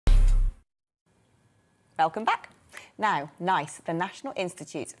Welcome back. Now, NICE, the National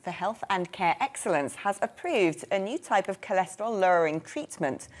Institute for Health and Care Excellence, has approved a new type of cholesterol-lowering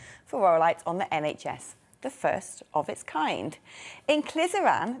treatment for rollout on the NHS, the first of its kind.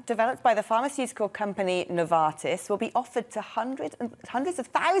 Inclisiran, developed by the pharmaceutical company Novartis, will be offered to hundreds of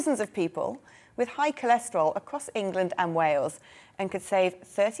thousands of people with high cholesterol across England and Wales and could save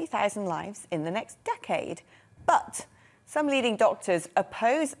 30,000 lives in the next decade. But some leading doctors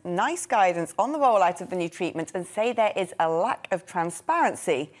oppose NICE guidance on the rollout of the new treatment and say there is a lack of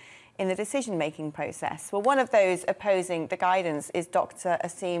transparency in the decision-making process. Well, one of those opposing the guidance is Dr.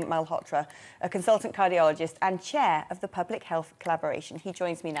 Aseem Malhotra, a consultant cardiologist and chair of the Public Health Collaboration. He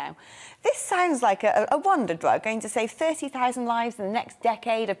joins me now. This sounds like a wonder drug going to save 30,000 lives in the next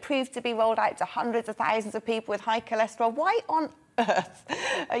decade, approved to be rolled out to hundreds of thousands of people with high cholesterol. Why on earth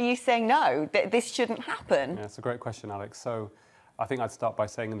are you saying no, this shouldn't happen? Yeah, it's a great question, Alex. So I think I'd start by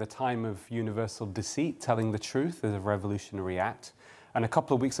saying in the time of universal deceit, telling the truth is a revolutionary act. And a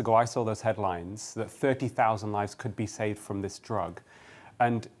couple of weeks ago, I saw those headlines that 30,000 lives could be saved from this drug.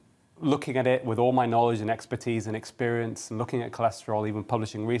 And looking at it with all my knowledge and expertise and experience, and looking at cholesterol, even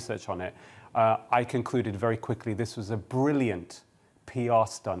publishing research on it, I concluded very quickly this was a brilliant PR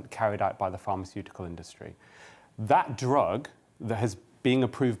stunt carried out by the pharmaceutical industry. That drug that has been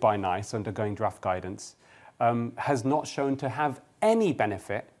approved by NICE, undergoing draft guidance, has not shown to have any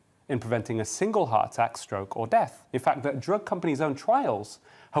benefit in preventing a single heart attack, stroke or death. In fact, the drug company's own trials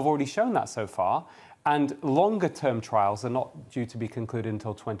have already shown that so far, and longer-term trials are not due to be concluded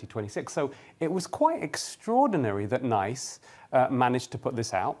until 2026. So it was quite extraordinary that NICE managed to put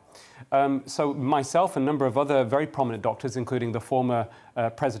this out. So myself and a number of other very prominent doctors, including the former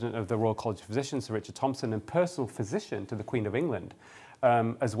president of the Royal College of Physicians, Sir Richard Thompson, and personal physician to the Queen of England,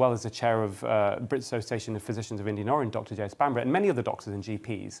 as well as the chair of British Association of Physicians of Indian Origin, Dr. J.S. Bambrett, and many other doctors and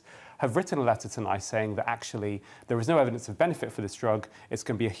GPs have written a letter to NICE saying that actually there is no evidence of benefit for this drug, it's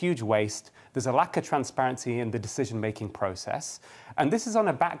going to be a huge waste, there's a lack of transparency in the decision-making process. And this is on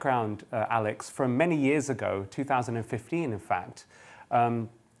a background, Alex, from many years ago, 2015 in fact,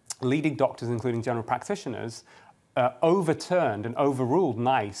 leading doctors, including general practitioners, overturned and overruled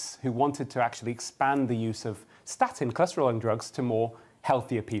NICE, who wanted to actually expand the use of statin cholesterol-lowering drugs to more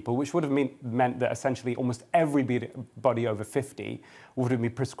healthier people, which would have meant that essentially almost everybody over 50 would have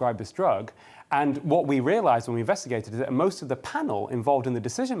been prescribed this drug. And what we realized when we investigated is that most of the panel involved in the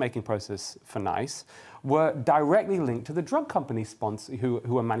decision-making process for NICE were directly linked to the drug company sponsor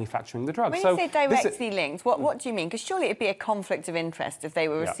who are manufacturing the drug. When you say directly linked, what do you mean? Because surely it'd be a conflict of interest if they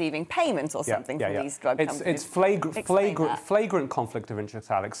were receiving payments or something from these drug companies. It's flagrant conflict of interest,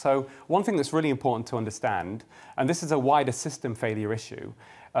 Alex. So one thing that's really important to understand, and this is a wider system failure issue,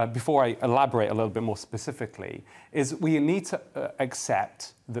 before I elaborate a little bit more specifically, is we need to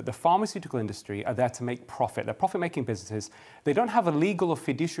accept that the pharmaceutical industry are there to make profit. They're profit-making businesses. They don't have a legal or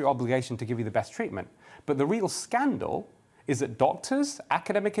fiduciary obligation to give you the best treatment. But the real scandal is that doctors,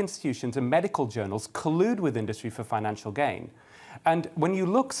 academic institutions, and medical journals collude with industry for financial gain. And when you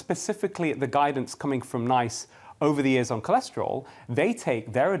look specifically at the guidance coming from NICE over the years on cholesterol, they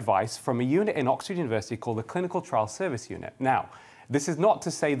take their advice from a unit in Oxford University called the Clinical Trial Service Unit. Now, this is not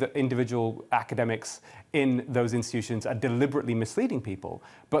to say that individual academics in those institutions are deliberately misleading people,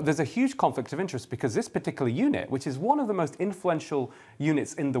 but there's a huge conflict of interest because this particular unit, which is one of the most influential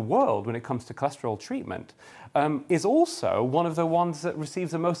units in the world when it comes to cholesterol treatment, is also one of the ones that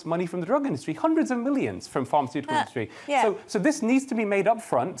receives the most money from the drug industry, hundreds of millions from pharmaceutical industry. Yeah. So this needs to be made up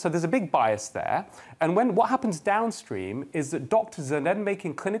front, so there's a big bias there. And what happens downstream is that doctors are then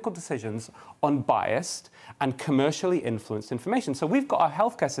making clinical decisions on biased and commercially influenced information. So we've got a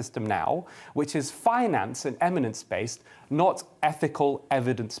healthcare system now, which is finance and eminence-based, not ethical,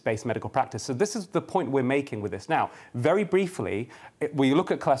 evidence-based medical practice. So this is the point we're making with this. Now, very briefly, when you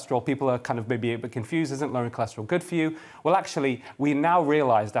look at cholesterol, people are kind of maybe a bit confused. Isn't lowering cholesterol good for you? Well, actually, we now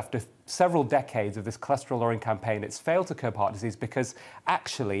realized after several decades of this cholesterol-lowering campaign, it's failed to curb heart disease because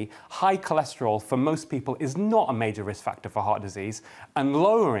actually high cholesterol for most people is not a major risk factor for heart disease, and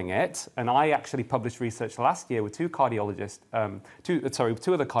lowering it, and I actually published research last year with two other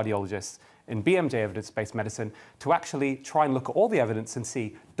cardiologists in BMJ evidence-based medicine to actually try and look at all the evidence and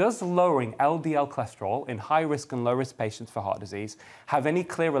see, does lowering LDL cholesterol in high-risk and low-risk patients for heart disease have any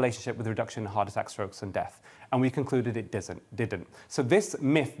clear relationship with reduction in heart attack, strokes and death? And we concluded it didn't. So this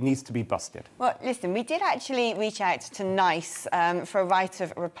myth needs to be busted. Well, listen, we did actually reach out to NICE for a right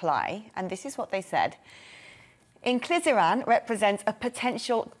of reply, and this is what they said. Inclisiran represents a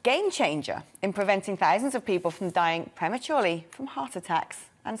potential game changer in preventing thousands of people from dying prematurely from heart attacks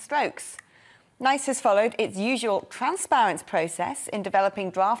and strokes. NICE has followed its usual transparent process in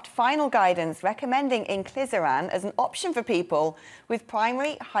developing draft final guidance recommending inclisiran as an option for people with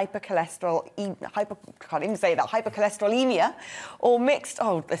primary hypercholesterolemia or mixed,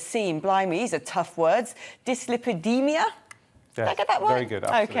 Aseem, blimey, these are tough words, dyslipidemia. Did I get that right? Very good,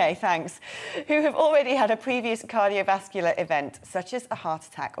 absolutely. OK, thanks. Who have already had a previous cardiovascular event, such as a heart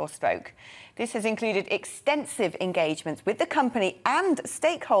attack or stroke. This has included extensive engagements with the company and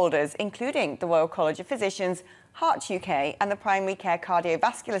stakeholders, including the Royal College of Physicians, Heart UK and the Primary Care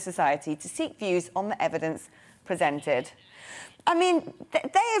Cardiovascular Society, to seek views on the evidence presented. I mean,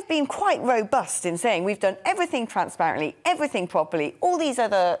 they have been quite robust in saying we've done everything transparently, everything properly. All these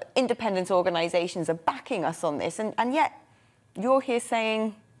other independent organisations are backing us on this, and yet you're here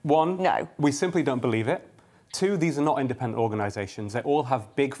saying... One, no. We simply don't believe it. Two, these are not independent organisations. They all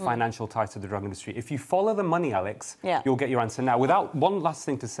have big financial ties to the drug industry. If you follow the money, Alex, you'll get your answer. Now, without one last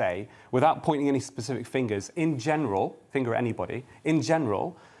thing to say, without pointing any specific fingers, in general, finger at anybody, in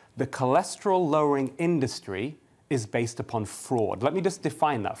general, the cholesterol-lowering industry is based upon fraud. Let me just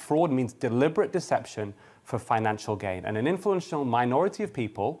define that. Fraud means deliberate deception for financial gain. And an influential minority of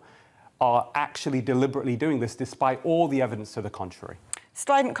people are actually deliberately doing this despite all the evidence to the contrary.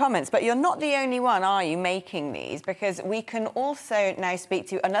 Strident comments, but you're not the only one, are you, making these? Because we can also now speak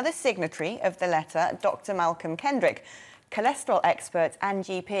to another signatory of the letter, Dr. Malcolm Kendrick, cholesterol expert and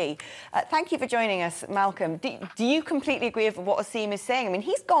GP. Thank you for joining us, Malcolm. Do you completely agree with what Aseem is saying? I mean,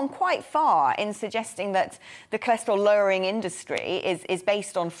 he's gone quite far in suggesting that the cholesterol-lowering industry is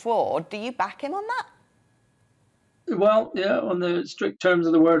based on fraud. Do you back him on that? Well, yeah, on the strict terms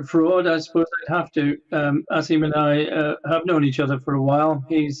of the word fraud, I suppose I'd have to. Aseem and I have known each other for a while.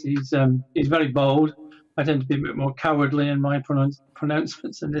 He's very bold. I tend to be a bit more cowardly in my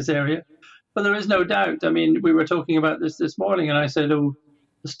pronouncements in this area. But there is no doubt. I mean, we were talking about this morning, and I said, oh,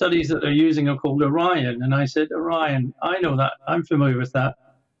 the studies that they're using are called Orion. And I said, Orion, I know that. I'm familiar with that.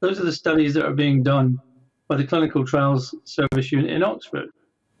 Those are the studies that are being done by the Clinical Trials Service Unit in Oxford.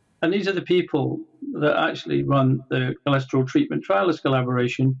 And these are the people that actually run the Cholesterol Treatment Trialist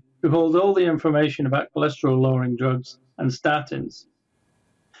Collaboration, who hold all the information about cholesterol-lowering drugs and statins,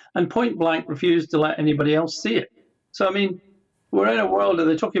 and point blank refuse to let anybody else see it. So, I mean, we're in a world where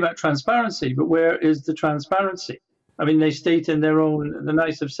they're talking about transparency, but where is the transparency? I mean, they state in their own, the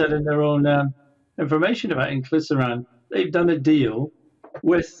NICE have said in their own information about inclisiran, they've done a deal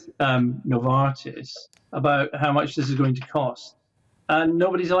with Novartis about how much this is going to cost, and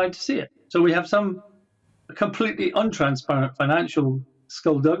nobody's allowed to see it. So we have some completely untransparent financial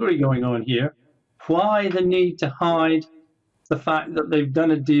skullduggery going on here. Why the need to hide the fact that they've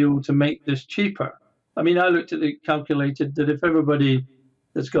done a deal to make this cheaper? I mean, I looked at it, calculated that if everybody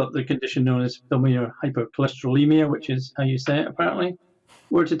that's got the condition known as familial hypercholesterolemia, which is how you say it apparently,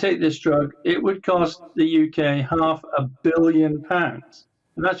 were to take this drug, it would cost the UK £500 million. And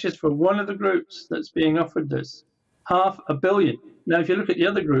that's just for one of the groups that's being offered this. £500 million. Now, if you look at the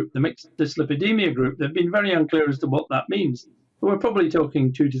other group, the mixed dyslipidemia group, they've been very unclear as to what that means. But we're probably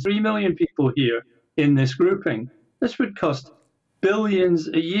talking 2 to 3 million people here in this grouping. This would cost billions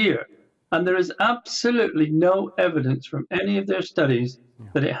a year. And there is absolutely no evidence from any of their studies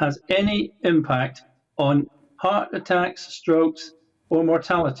that it has any impact on heart attacks, strokes, or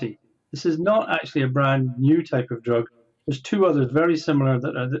mortality. This is not actually a brand new type of drug. There's two others very similar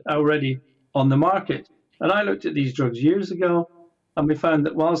that are already on the market. And I looked at these drugs years ago, and we found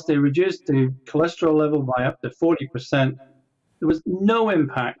that whilst they reduced the cholesterol level by up to 40%, there was no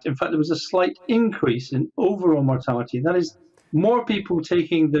impact. In fact, there was a slight increase in overall mortality. That is, more people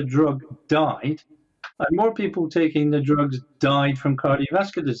taking the drug died, and more people taking the drugs died from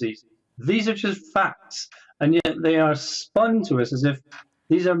cardiovascular disease. These are just facts, and yet they are spun to us as if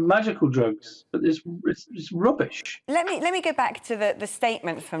these are magical drugs, but it's rubbish. Let me go back to the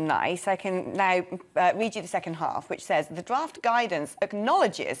statement from NICE. I can now read you the second half, which says, the draft guidance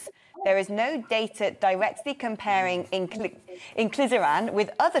acknowledges there is no data directly comparing inclisiran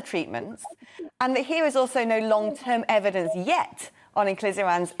with other treatments, and that here is also no long-term evidence yet on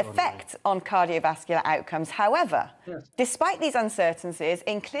inclisiran's effect on cardiovascular outcomes. However, despite these uncertainties,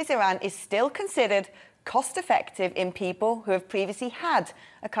 inclisiran is still considered cost-effective in people who have previously had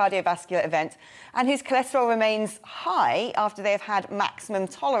a cardiovascular event and whose cholesterol remains high after they have had maximum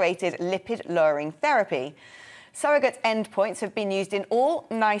tolerated lipid-lowering therapy. Surrogate endpoints have been used in all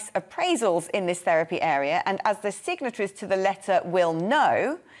NICE appraisals in this therapy area, and as the signatories to the letter will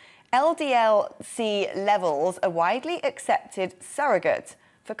know, LDL-C levels are widely accepted surrogate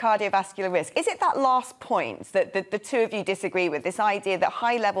for cardiovascular risk. Is it that last point that the two of you disagree with, this idea that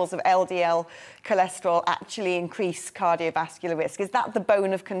high levels of LDL cholesterol actually increase cardiovascular risk? Is that the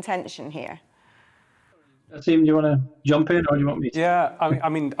bone of contention here? Aseem, do you want to jump in, or do you want me to? Yeah, I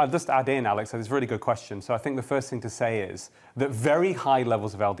mean, I'll just add in, Alex, it's a really good question. So I think the first thing to say is that very high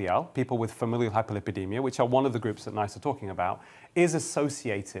levels of LDL, people with familial hyperlipidemia, which are one of the groups that NICE are talking about, is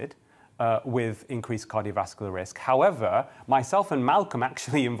associated with increased cardiovascular risk. However, myself and Malcolm,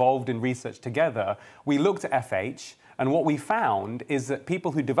 actually involved in research together, we looked at FH, and what we found is that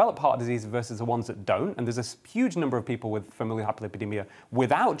people who develop heart disease versus the ones that don't, and there's a huge number of people with familial hyperlipidemia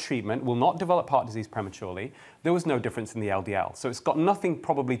without treatment will not develop heart disease prematurely, there was no difference in the LDL. So it's got nothing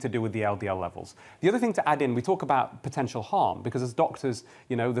probably to do with the LDL levels. The other thing to add in, we talk about potential harm, because as doctors,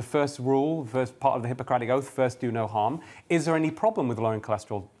 you know, the first rule, first part of the Hippocratic Oath, first do no harm. Is there any problem with lowering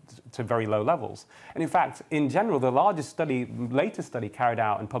cholesterol to very low levels? And in fact, in general, the latest study carried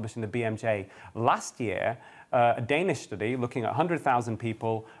out and published in the BMJ last year, a Danish study looking at 100,000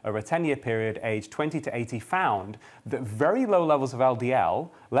 people over a 10-year period, aged 20 to 80, found that very low levels of LDL,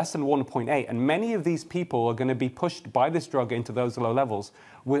 less than 1.8, and many of these people are going to be pushed by this drug into those low levels,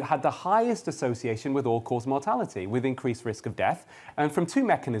 had the highest association with all-cause mortality, with increased risk of death, and from two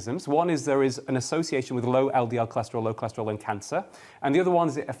mechanisms. One is there is an association with low LDL cholesterol, low cholesterol and cancer, and the other one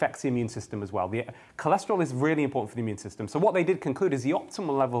is it affects the immune system as well. The cholesterol is really important for the immune system. So what they did conclude is the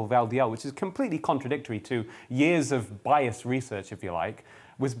optimal level of LDL, which is completely contradictory to years of biased research, if you like,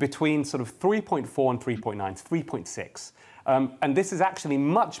 was between sort of 3.4 and 3.9, 3.6. And this is actually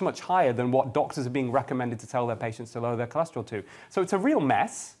much, much higher than what doctors are being recommended to tell their patients to lower their cholesterol to. So it's a real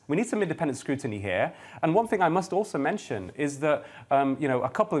mess. We need some independent scrutiny here. And one thing I must also mention is that, you know, a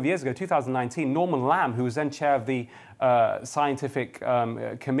couple of years ago, 2019, Norman Lamb, who was then chair of the scientific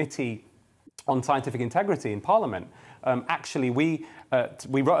committee on scientific integrity in Parliament, actually, we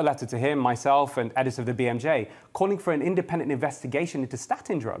wrote a letter to him, myself, and editor of the BMJ, calling for an independent investigation into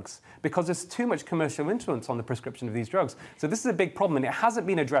statin drugs because there's too much commercial influence on the prescription of these drugs. So this is a big problem, and it hasn't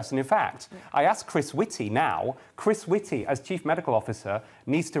been addressed. And in fact, I asked Chris Whitty now, Chris Whitty, as Chief Medical Officer,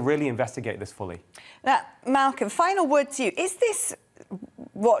 needs to really investigate this fully. Now, Malcolm, final word to you. Is this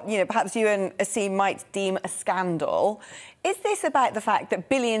what, you know, perhaps you and Aseem might deem a scandal? Is this about the fact that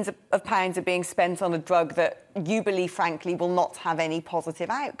billions of pounds are being spent on a drug that you believe, frankly, will not have any positive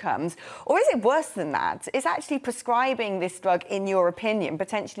outcomes? Or is it worse than that? Is actually prescribing this drug, in your opinion,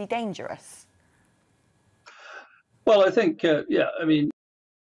 potentially dangerous? Well, I think, yeah, I mean,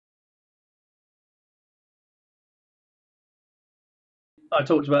 I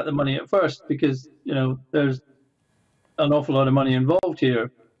talked about the money at first because, you know, there's an awful lot of money involved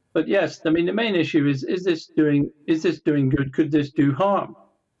here. But yes, I mean, the main issue is this doing good? Could this do harm?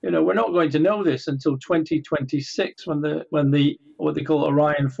 You know, we're not going to know this until 2026 when the what they call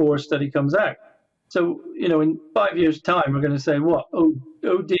Orion 4 study comes out. So, you know, in 5 years' time, we're going to say, what? Oh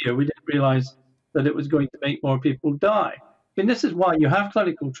dear, we didn't realize that it was going to make more people die. I mean, this is why you have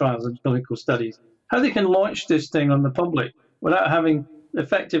clinical trials and clinical studies. How they can launch this thing on the public without having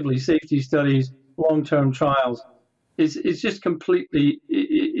effectively safety studies, long-term trials, is just completely,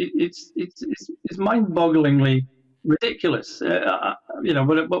 it's mind-bogglingly ridiculous. You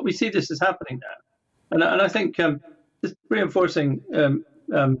know, but we see this is happening now, and I think just reinforcing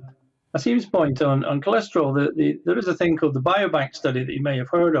Aseem's point on cholesterol, there is a thing called the Biobank study that you may have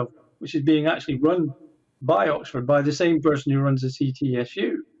heard of, which is being actually run by Oxford by the same person who runs the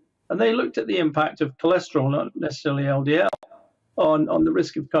CTSU, and they looked at the impact of cholesterol, not necessarily LDL, on the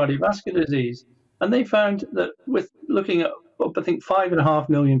risk of cardiovascular disease. And they found that with looking at, I think, 5.5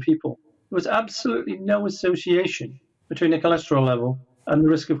 million people, there was absolutely no association between the cholesterol level and the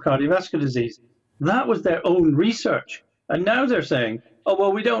risk of cardiovascular disease. That was their own research. And now they're saying, oh,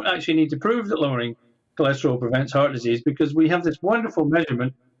 well, we don't actually need to prove that lowering cholesterol prevents heart disease because we have this wonderful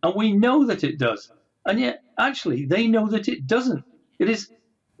measurement and we know that it does. And yet, actually, they know that it doesn't. It is,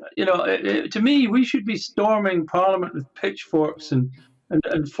 you know, to me, we should be storming Parliament with pitchforks and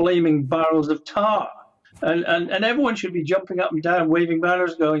flaming barrels of tar. And everyone should be jumping up and down, waving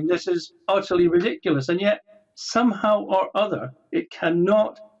banners, going, this is utterly ridiculous. And yet, somehow or other, we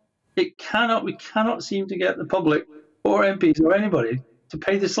cannot seem to get the public or MPs or anybody to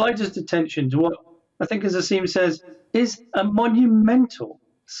pay the slightest attention to what I think, as Aseem says, is a monumental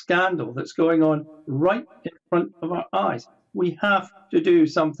scandal that's going on right in front of our eyes. We have to do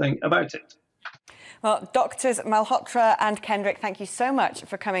something about it. Well, Doctors Malhotra and Kendrick, thank you so much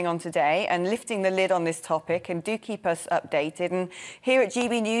for coming on today and lifting the lid on this topic, and do keep us updated. And here at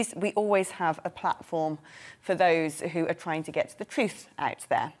GB News, we always have a platform for those who are trying to get the truth out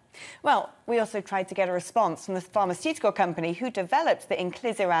there. Well, we also tried to get a response from the pharmaceutical company who developed the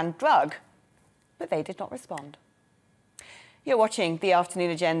inclisiran drug, but they did not respond. You're watching The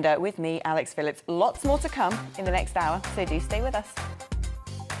Afternoon Agenda with me, Alex Phillips. Lots more to come in the next hour, so do stay with us.